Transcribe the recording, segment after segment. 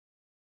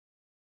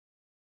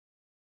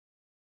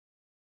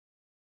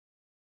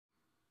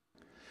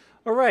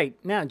All right,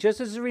 now just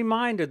as a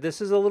reminder,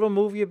 this is a little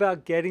movie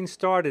about getting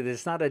started.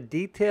 It's not a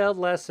detailed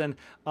lesson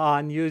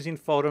on using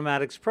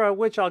Photomatix Pro,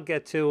 which I'll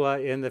get to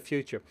in the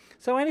future.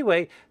 So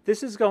anyway,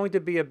 this is going to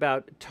be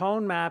about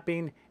tone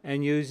mapping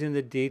and using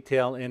the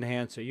detail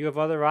enhancer. You have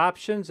other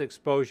options,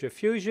 exposure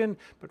fusion,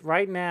 but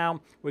right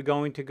now we're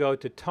going to go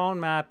to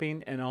tone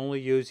mapping and only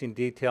using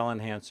detail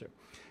enhancer.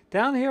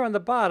 Down here on the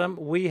bottom,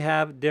 we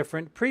have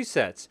different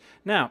presets.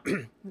 Now,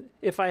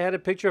 if I had a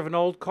picture of an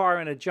old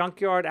car in a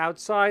junkyard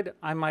outside,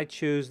 I might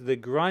choose the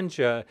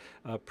grunge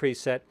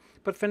preset.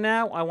 But for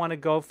now, I want to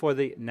go for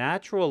the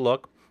natural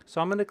look.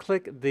 So I'm going to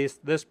click this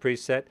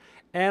preset,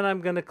 and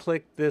I'm going to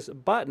click this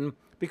button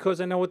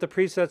because I know what the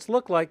presets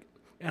look like,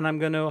 and I'm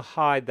going to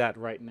hide that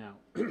right now.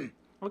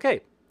 Okay.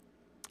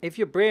 If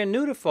you're brand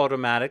new to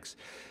Photomatix,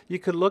 you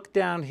could look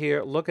down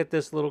here, look at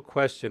this little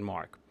question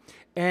mark.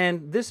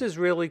 And this is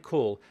really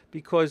cool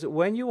because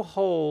when you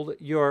hold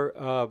your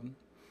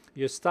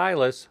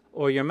stylus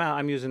or your mouse,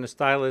 I'm using a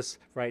stylus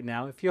right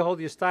now. If you hold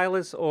your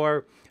stylus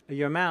or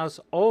your mouse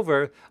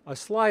over a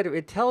slider,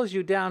 it tells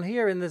you down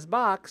here in this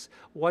box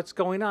what's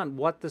going on,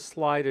 what the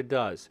slider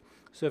does.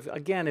 So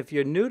if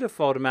you're new to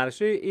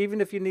Photomatix, even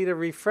if you need a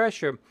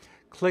refresher,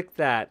 click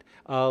that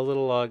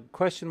little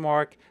question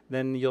mark,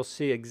 then you'll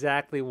see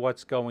exactly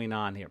what's going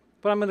on here.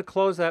 But I'm going to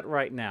close that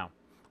right now.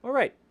 All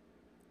right.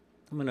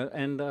 I'm going to,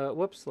 and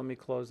whoops, let me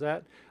close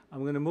that.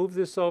 I'm going to move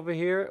this over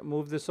here,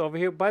 move this over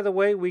here. By the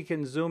way, we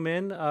can zoom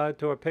in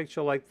to a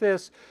picture like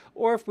this,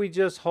 or if we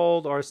just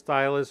hold our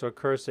stylus or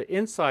cursor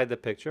inside the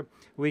picture,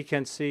 we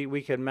can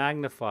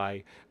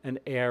magnify an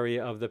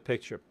area of the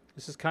picture.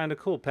 This is kind of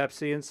cool.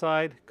 Pepsi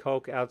inside,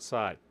 Coke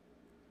outside.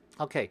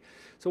 Okay,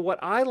 so what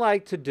I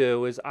like to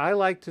do is I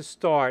like to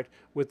start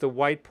with the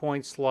white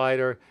point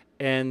slider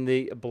and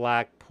the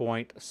black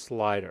point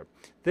slider.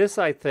 This,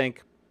 I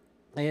think,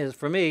 is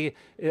for me,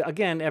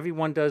 again,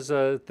 everyone does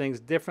things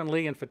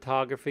differently in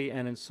photography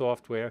and in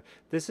software.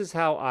 This is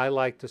how I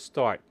like to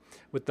start,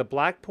 with the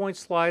black point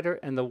slider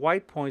and the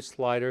white point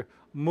slider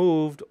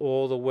moved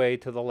all the way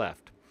to the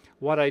left.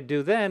 What I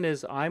do then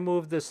is I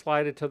move this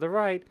slider to the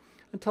right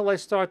until I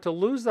start to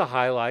lose the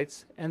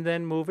highlights, and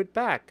then move it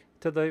back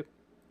to the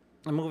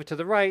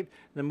right,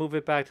 then move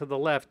it back to the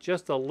left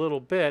just a little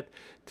bit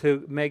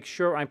to make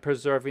sure I'm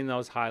preserving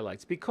those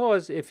highlights.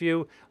 Because if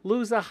you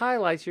lose the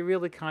highlights, you're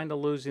really kind of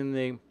losing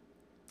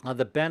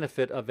the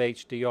benefit of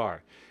HDR.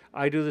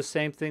 I do the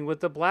same thing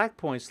with the black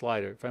point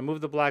slider. If I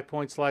move the black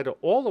point slider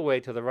all the way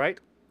to the right,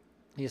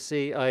 you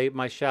see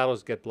my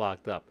shadows get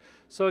blocked up.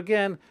 So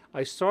again,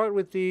 I start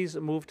with these,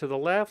 move to the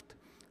left,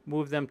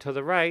 move them to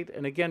the right,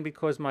 and again,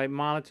 because my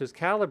monitor is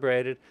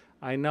calibrated,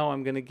 I know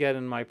I'm going to get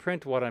in my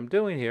print what I'm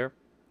doing here.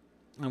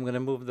 I'm going to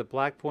move the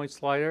black point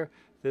slider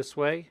this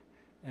way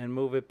and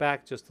move it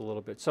back just a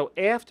little bit. So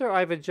after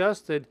I've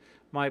adjusted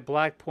my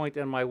black point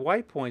and my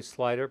white point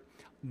slider,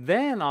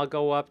 then I'll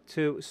go up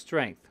to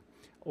strength.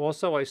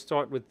 Also, I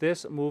start with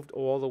this moved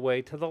all the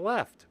way to the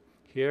left.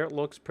 Here it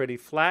looks pretty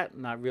flat,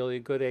 not really a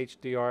good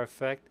HDR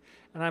effect,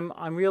 and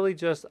I'm really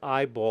just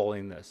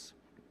eyeballing this.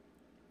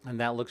 And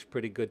that looks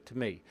pretty good to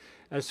me.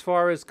 As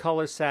far as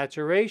color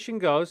saturation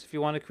goes, if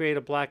you want to create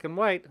a black and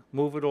white,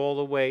 move it all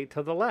the way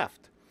to the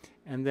left,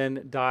 and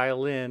then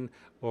dial in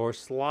or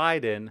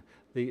slide in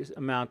the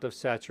amount of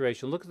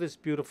saturation. Look at this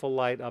beautiful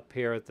light up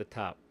here at the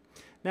top.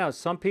 Now,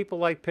 some people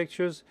like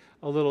pictures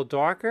a little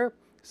darker.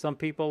 Some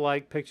people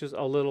like pictures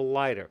a little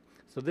lighter.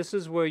 So this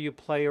is where you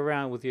play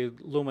around with your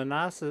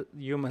luminosity,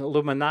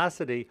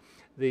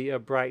 the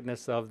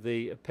brightness of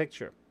the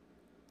picture.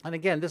 And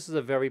again, this is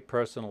a very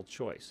personal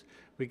choice.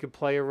 We could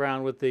play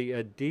around with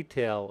the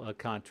detail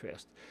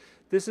contrast.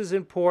 This is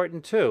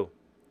important too.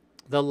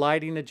 The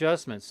lighting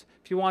adjustments.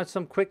 If you want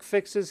some quick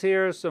fixes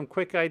here, some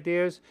quick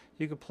ideas,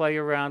 you can play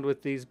around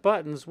with these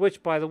buttons,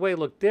 which, by the way,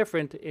 look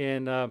different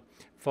in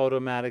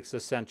Photomatix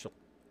Essential.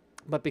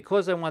 But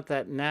because I want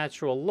that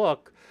natural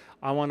look,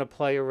 I want to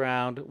play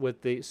around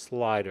with the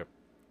slider.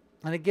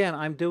 And again,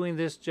 I'm doing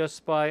this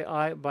just by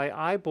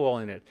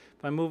eyeballing it.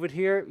 If I move it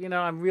here,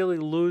 I'm really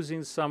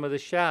losing some of the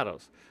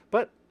shadows.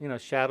 But,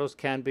 shadows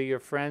can be your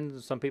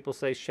friend. Some people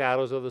say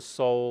shadows are the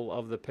soul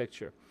of the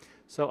picture.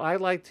 So I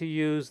like to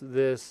use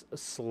this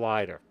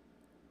slider.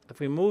 If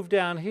we move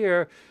down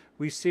here,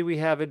 we see we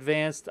have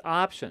advanced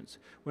options.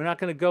 We're not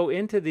going to go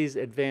into these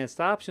advanced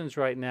options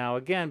right now,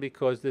 again,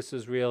 because this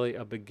is really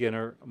a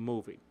beginner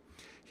movie.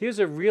 Here's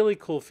a really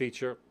cool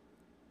feature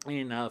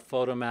in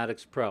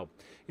Photomatix Pro.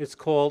 It's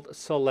called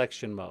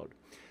selection mode.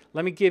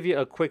 Let me give you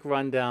a quick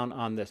rundown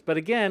on this. But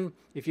again,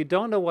 if you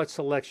don't know what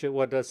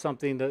does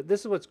something,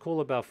 this is what's cool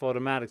about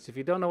Photomatix. If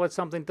you don't know what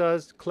something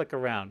does, click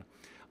around.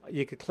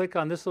 You could click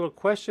on this little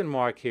question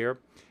mark here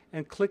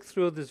and click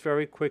through this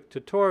very quick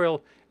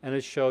tutorial, and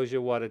it shows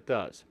you what it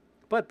does.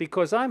 But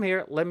because I'm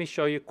here, let me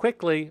show you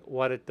quickly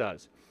what it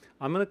does.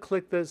 I'm going to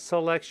click the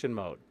selection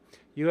mode.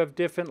 You have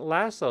different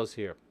lassos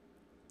here.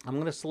 I'm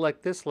going to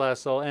select this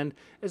lasso, and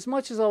as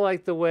much as I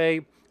like the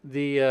way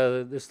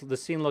the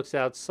scene looks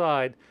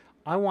outside,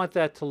 I want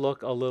that to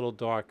look a little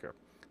darker.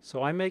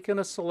 So I'm making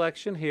a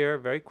selection here,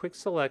 very quick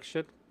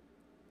selection,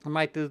 I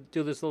might do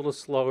this a little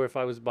slower if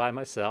I was by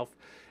myself.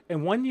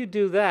 And when you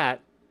do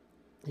that,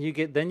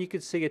 then you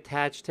could see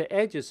attached to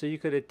edges. So you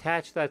could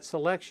attach that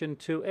selection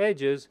to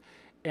edges,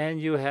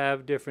 and you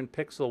have different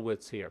pixel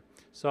widths here.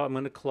 So I'm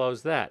going to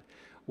close that.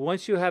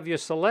 Once you have your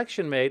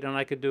selection made, and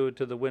I could do it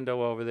to the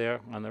window over there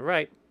on the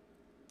right,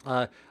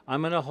 I'm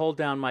going to hold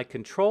down my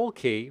control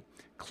key,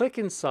 click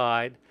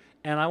inside,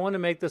 and I want to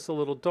make this a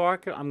little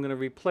darker. I'm going to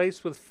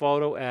replace with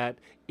photo at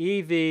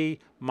EV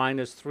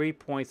minus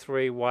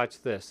 3.3.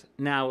 Watch this.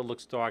 Now it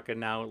looks darker.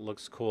 Now it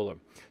looks cooler.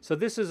 So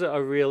this is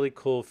a really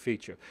cool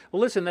feature.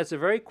 Well, listen, that's a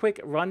very quick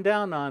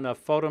rundown on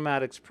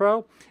Photomatix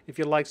Pro. If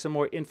you'd like some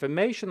more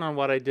information on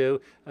what I do,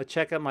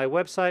 check out my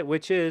website,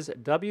 which is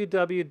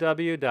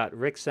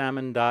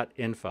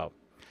www.ricksammon.info.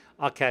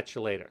 I'll catch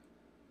you later.